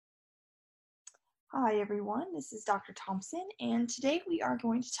Hi everyone, this is Dr. Thompson, and today we are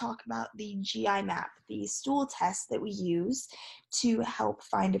going to talk about the GI map, the stool test that we use to help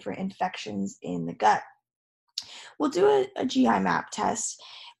find different infections in the gut. We'll do a GI map test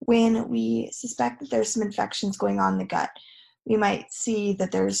when we suspect that there's some infections going on in the gut. We might see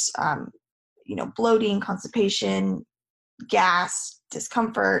that there's, bloating, constipation, gas,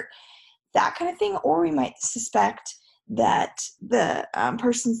 discomfort, that kind of thing, or we might suspect that the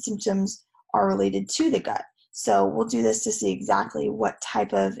person's symptoms are related to the gut. So we'll do this to see exactly what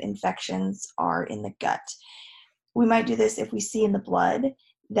type of infections are in the gut. We might do this if we see in the blood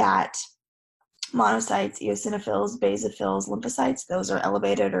that monocytes, eosinophils, basophils, lymphocytes, those are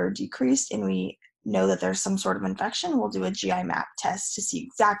elevated or decreased, and we know that there's some sort of infection. We'll do a GI map test to see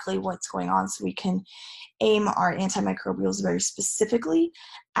exactly what's going on so we can aim our antimicrobials very specifically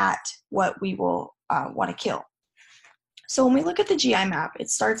at what we will want to kill. So when we look at the GI map, it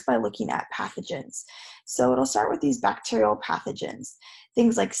starts by looking at pathogens. So it'll start with these bacterial pathogens,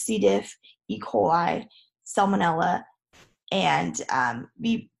 things like C. diff, E. coli, Salmonella, and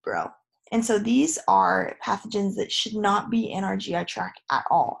Vibrio. And so these are pathogens that should not be in our GI tract at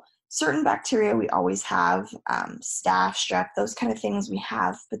all. Certain bacteria we always have, staph, strep, those kind of things we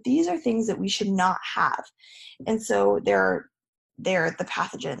have, but these are things that we should not have. And so they're the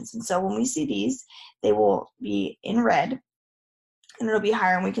pathogens. And so when we see these, they will be in red and it'll be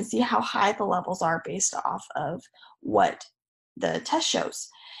higher, and we can see how high the levels are based off of what the test shows.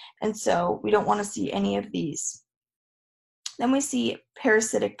 And so we don't want to see any of these. Then we see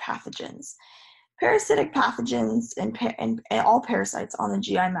parasitic pathogens. Parasitic pathogens and all parasites on the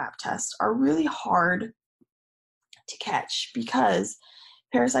GI map test are really hard to catch because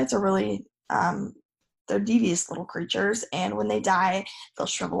parasites are really they're devious little creatures, and when they die, they'll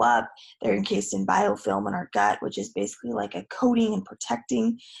shrivel up. They're encased in biofilm in our gut, which is basically like a coating and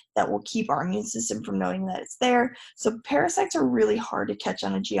protecting that will keep our immune system from knowing that it's there. So parasites are really hard to catch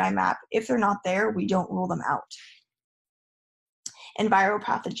on a GI map. If they're not there, we don't rule them out. And viral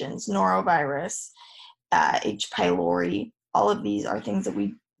pathogens, norovirus, H. pylori, all of these are things that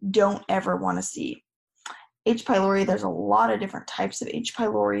we don't ever want to see. H. pylori, there's a lot of different types of H.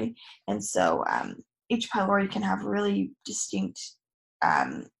 pylori, and so H. pylori can have really distinct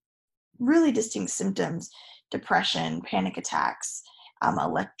symptoms: depression, panic attacks,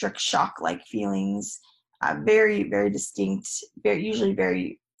 electric shock-like feelings, very, very distinct, usually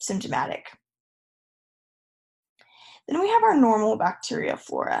very symptomatic. Then we have our normal bacteria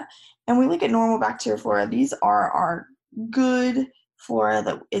flora, and we look at normal bacteria flora. These are our good flora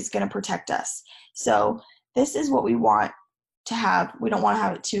that is going to protect us. So this is what we want to have. We don't want to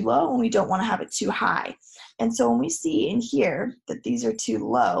have it too low, and we don't want to have it too high. And so when we see in here that these are too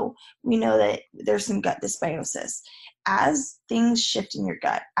low, we know that there's some gut dysbiosis. As things shift in your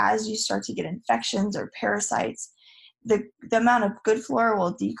gut, as you start to get infections or parasites, the amount of good flora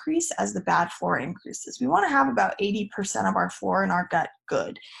will decrease as the bad flora increases. We want to have about 80% of our flora in our gut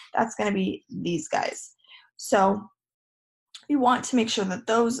good. That's going to be these guys. So we want to make sure that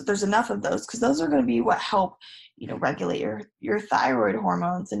there's enough of those, because those are going to be what help regulate your thyroid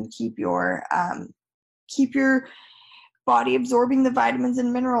hormones and keep your body absorbing the vitamins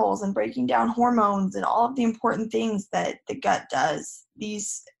and minerals and breaking down hormones and all of the important things that the gut does.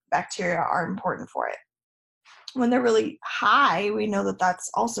 These bacteria are important for it. When they're really high, we know that that's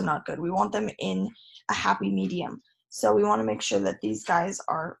also not good. We want them in a happy medium. So we want to make sure that these guys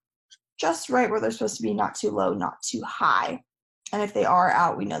are just right where they're supposed to be, not too low, not too high. And if they are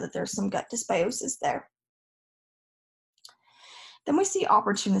out, we know that there's some gut dysbiosis there. Then we see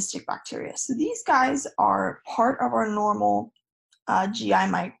opportunistic bacteria. So these guys are part of our normal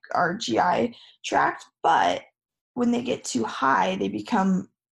GI tract, but when they get too high, they become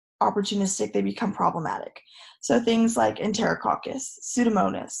opportunistic, they become problematic. So things like Enterococcus,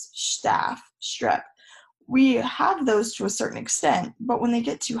 Pseudomonas, staph, strep, we have those to a certain extent, but when they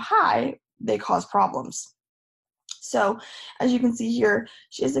get too high, they cause problems. So as you can see here,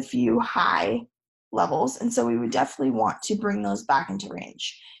 she has a few high levels, and so we would definitely want to bring those back into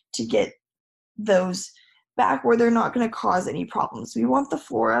range to get those back where they're not going to cause any problems. We want the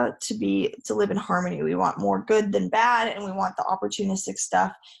flora to live in harmony. We want more good than bad, and we want the opportunistic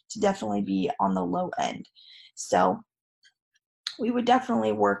stuff to definitely be on the low end. So we would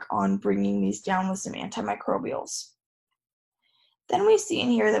definitely work on bringing these down with some antimicrobials. Then we see in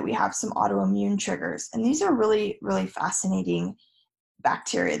here that we have some autoimmune triggers, and these are really, really fascinating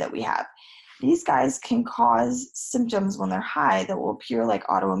bacteria that we have. These guys can cause symptoms when they're high that will appear like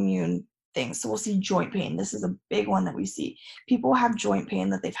autoimmune things. So we'll see joint pain. This is a big one that we see. People have joint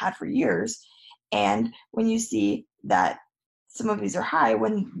pain that they've had for years, and when you see that some of these are high,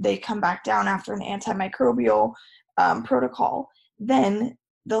 when they come back down after an antimicrobial protocol, then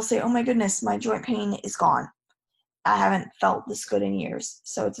they'll say, oh my goodness, my joint pain is gone. I haven't felt this good in years.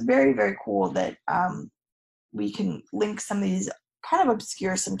 So it's very, very cool that we can link some of these kind of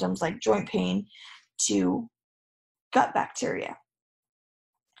obscure symptoms like joint pain to gut bacteria.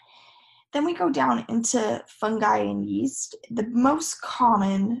 Then we go down into fungi and yeast. The most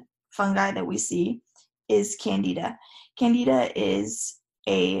common fungi that we see is Candida. Candida is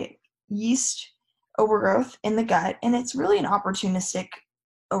a yeast overgrowth in the gut, and it's really an opportunistic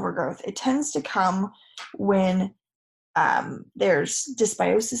overgrowth. It tends to come when there's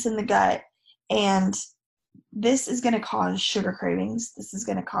dysbiosis in the gut, and this is going to cause sugar cravings. This is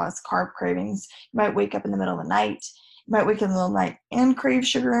going to cause carb cravings. You might wake up in the middle of the night. You might wake up in the middle of the night and crave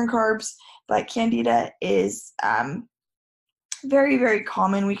sugar and carbs, but Candida is very, very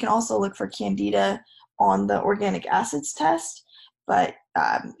common. We can also look for Candida on the organic acids test, but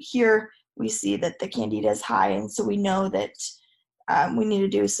here we see that the Candida is high, and so we know that we need to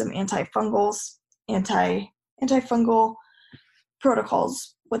do some antifungal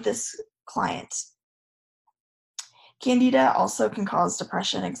protocols with this client. Candida also can cause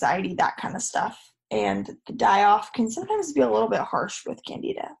depression, anxiety, that kind of stuff, and the die-off can sometimes be a little bit harsh with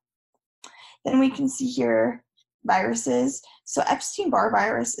Candida. Then we can see here viruses. So Epstein-Barr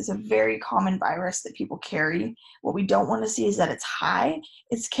virus is a very common virus that people carry. What we don't want to see is that it's high.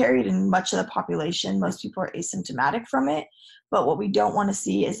 It's carried in much of the population. Most people are asymptomatic from it. But what we don't want to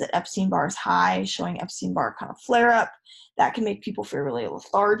see is that Epstein-Barr is high, showing Epstein-Barr kind of flare-up. That can make people feel really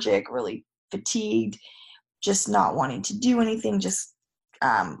lethargic, really fatigued, just not wanting to do anything. Just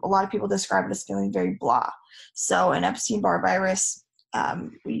a lot of people describe it as feeling very blah. So an Epstein-Barr virus,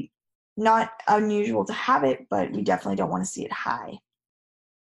 not unusual to have it, but we definitely don't want to see it high.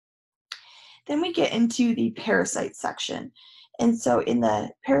 Then we get into the parasite section. And so in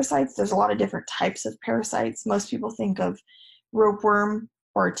the parasites, there's a lot of different types of parasites. Most people think of ropeworm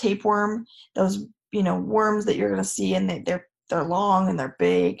or tapeworm, those worms that you're going to see, and they're long and they're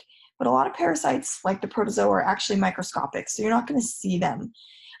big. But a lot of parasites, like the protozoa, are actually microscopic, so you're not going to see them.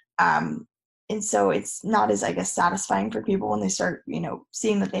 And so it's not as, I guess, satisfying for people when they start,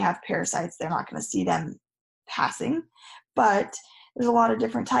 seeing that they have parasites. They're not going to see them passing. But there's a lot of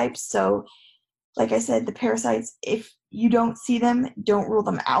different types. So, like I said, the parasites, if you don't see them, don't rule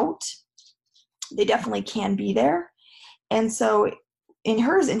them out. They definitely can be there. And so in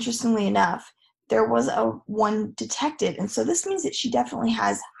hers, interestingly enough, there was one detected. And so this means that she definitely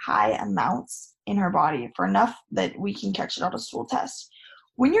has high amounts in her body, for enough that we can catch it on a stool test.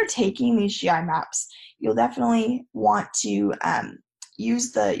 When you're taking these GI maps, you'll definitely want to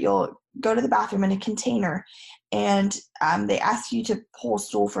you'll go to the bathroom in a container, and they ask you to pull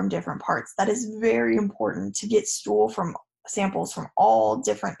stool from different parts. That is very important, to get samples from all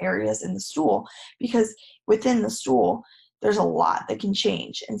different areas in the stool, because within the stool, there's a lot that can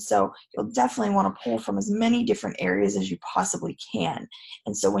change. And so you'll definitely want to pull from as many different areas as you possibly can.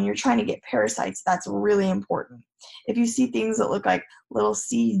 And so when you're trying to get parasites, that's really important. If you see things that look like little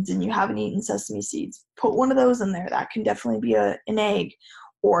seeds and you haven't eaten sesame seeds, put one of those in there. That can definitely be an egg,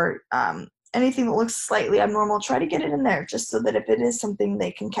 or anything that looks slightly abnormal, try to get it in there, just so that if it is something,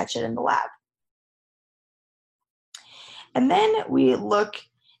 they can catch it in the lab. And then we look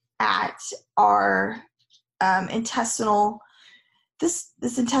at our intestinal, this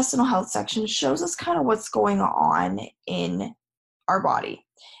intestinal health section shows us kind of what's going on in our body.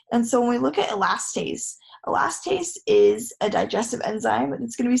 And so when we look at elastase is a digestive enzyme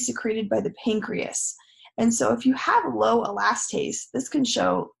that's going to be secreted by the pancreas. And so if you have low elastase, this can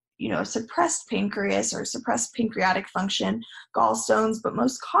show, suppressed pancreas or suppressed pancreatic function, gallstones, but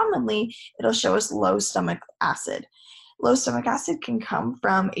most commonly it'll show us low stomach acid. Low stomach acid can come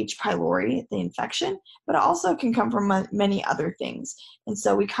from H. pylori, the infection, but it also can come from many other things. And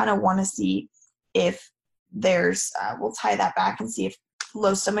so we kind of want to see if there's, we'll tie that back and see if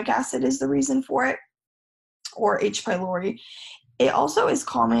low stomach acid is the reason for it, or H. pylori. It also is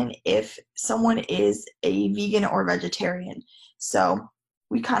common if someone is a vegan or vegetarian. So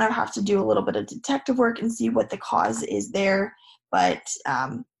we kind of have to do a little bit of detective work and see what the cause is there. But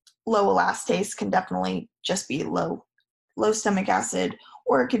low elastase can definitely just be low stomach acid,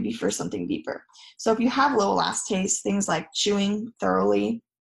 or it could be for something deeper. So if you have low elastase, things like chewing thoroughly,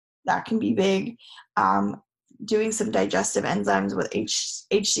 that can be big. Doing some digestive enzymes with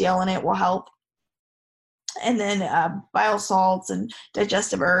HCl in it will help. And then bile salts and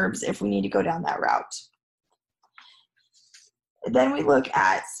digestive herbs if we need to go down that route. Then we look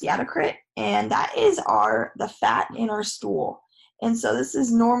at steatocrit, and that is the fat in our stool. And so this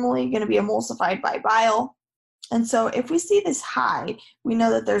is normally going to be emulsified by bile. And so if we see this high, we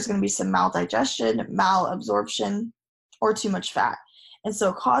know that there's going to be some maldigestion, malabsorption, or too much fat. And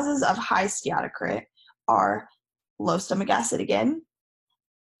so causes of high steatocrit are low stomach acid again,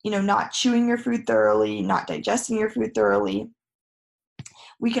 not chewing your food thoroughly, not digesting your food thoroughly.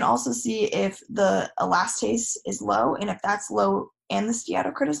 We can also see if the elastase is low, and if that's low and the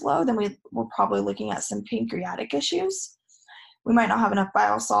steatocrit is low, then we're probably looking at some pancreatic issues. We might not have enough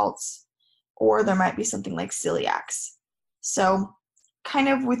bile salts, or there might be something like celiacs. So kind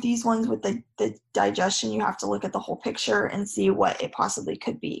of with these ones with the digestion, you have to look at the whole picture and see what it possibly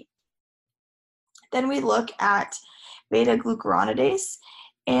could be. Then we look at beta-glucuronidase,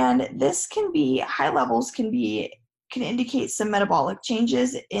 and this can be, high levels can indicate some metabolic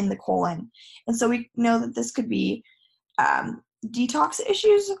changes in the colon. And so we know that this could be detox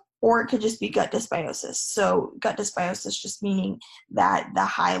issues, or it could just be gut dysbiosis. So gut dysbiosis just meaning that the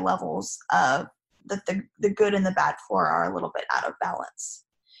high levels of the good and the bad flora are a little bit out of balance.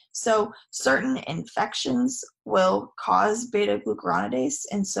 So certain infections will cause beta-glucuronidase,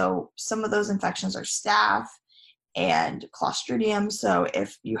 and so some of those infections are staph and Clostridium. So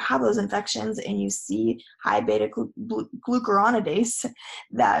if you have those infections and you see high beta-glucuronidase,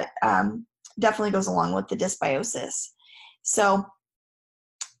 that definitely goes along with the dysbiosis. So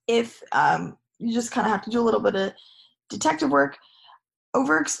if you just kind of have to do a little bit of detective work,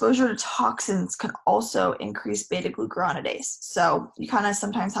 overexposure to toxins can also increase beta-glucuronidase. So you kind of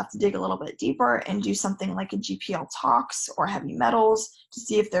sometimes have to dig a little bit deeper and do something like a GPL tox or heavy metals to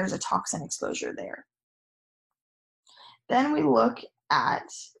see if there's a toxin exposure there. Then we look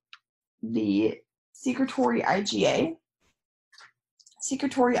at the secretory IgA.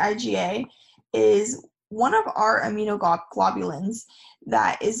 Secretory IgA is one of our immunoglobulins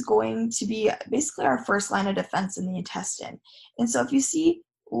that is going to be basically our first line of defense in the intestine. And so if you see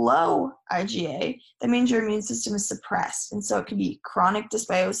low IgA, that means your immune system is suppressed. And so it could be chronic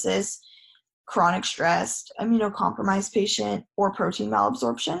dysbiosis, chronic stress, immunocompromised patient, or protein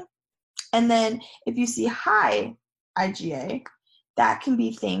malabsorption. And then if you see high IgA, that can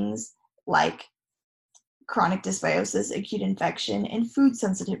be things like chronic dysbiosis, acute infection, and food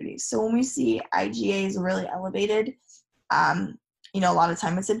sensitivity. So when we see IgA is really elevated, a lot of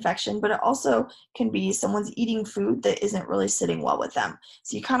time it's infection, but it also can be someone's eating food that isn't really sitting well with them.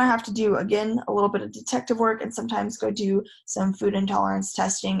 So you kind of have to do, again, a little bit of detective work and sometimes go do some food intolerance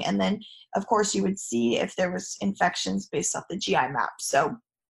testing. And then, of course, you would see if there was infections based off the GI map. So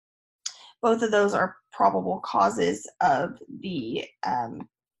both of those are probable causes of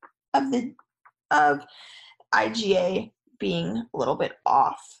IgA being a little bit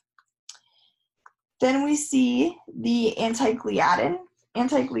off. Then we see the anti-gliadin.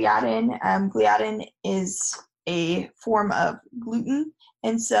 Anti-gliadin, gliadin is a form of gluten,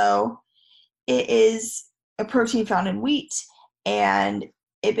 and so it is a protein found in wheat, and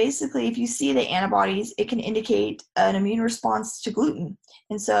it basically, if you see the antibodies, it can indicate an immune response to gluten.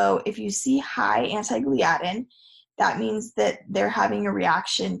 And so if you see high anti-gliadin, that means that they're having a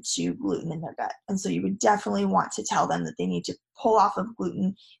reaction to gluten in their gut. And so you would definitely want to tell them that they need to pull off of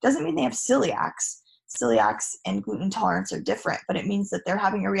gluten. Doesn't mean they have celiacs. Celiacs and gluten intolerance are different, but it means that they're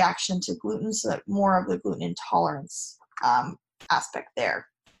having a reaction to gluten, so that more of the gluten intolerance aspect there.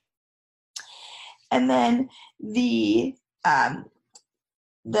 And then the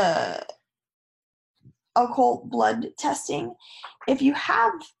occult blood testing. If you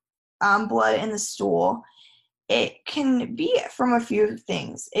have blood in the stool, it can be from a few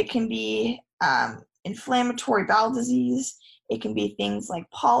things. It can be inflammatory bowel disease. It can be things like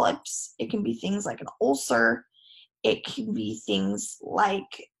polyps. It can be things like an ulcer. It can be things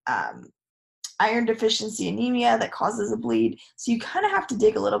like iron deficiency anemia that causes a bleed. So you kind of have to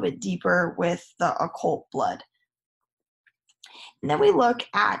dig a little bit deeper with the occult blood. And then we look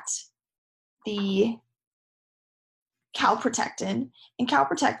at the calprotectin, and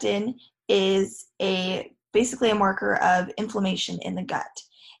calprotectin is basically a marker of inflammation in the gut.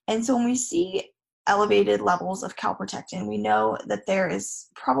 And so when we see elevated levels of calprotectin, we know that there is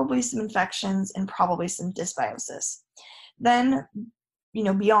probably some infections and probably some dysbiosis. Then,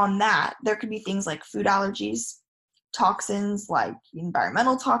 beyond that, there could be things like food allergies, toxins like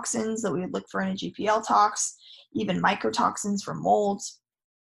environmental toxins that we would look for in a GPL tox, even mycotoxins from molds,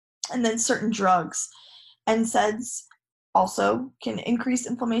 and then certain drugs. NSAIDs also can increase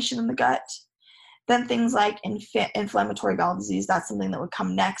inflammation in the gut. Then things like inflammatory bowel disease, that's something that would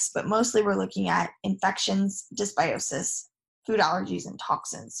come next, but mostly we're looking at infections, dysbiosis, food allergies, and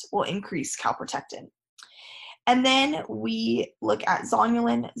toxins will increase calprotectin. And then we look at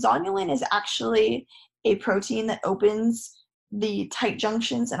zonulin. Zonulin is actually a protein that opens the tight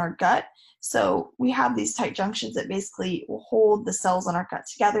junctions in our gut. So we have these tight junctions that basically will hold the cells in our gut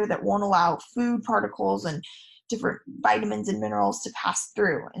together, that won't allow food particles and different vitamins and minerals to pass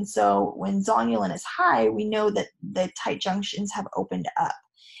through. And so when zonulin is high, we know that the tight junctions have opened up.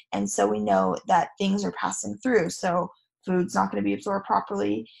 And so we know that things are passing through. So food's not going to be absorbed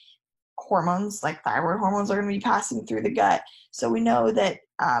properly. Hormones like thyroid hormones are going to be passing through the gut. So we know that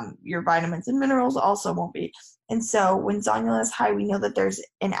your vitamins and minerals also won't be. And so when zonulin is high, we know that there's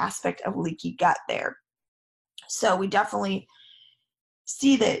an aspect of leaky gut there. So we definitely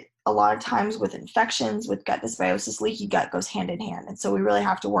see that a lot of times with infections, with gut dysbiosis, leaky gut goes hand in hand. And so we really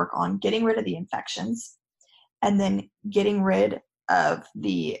have to work on getting rid of the infections and then getting rid of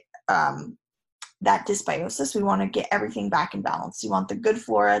the that dysbiosis. We want to get everything back in balance. You want the good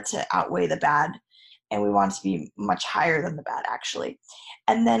flora to outweigh the bad, and we want it to be much higher than the bad, actually.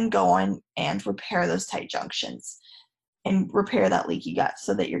 And then go on and repair those tight junctions and repair that leaky gut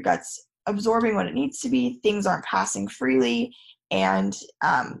so that your gut's absorbing what it needs to be, things aren't passing freely, and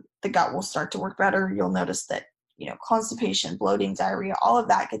the gut will start to work better. You'll notice that, constipation, bloating, diarrhea, all of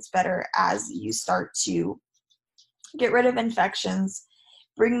that gets better as you start to get rid of infections,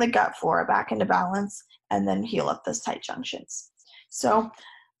 bring the gut flora back into balance, and then heal up those tight junctions. So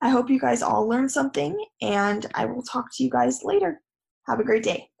I hope you guys all learned something, and I will talk to you guys later. Have a great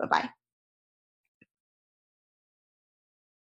day. Bye-bye.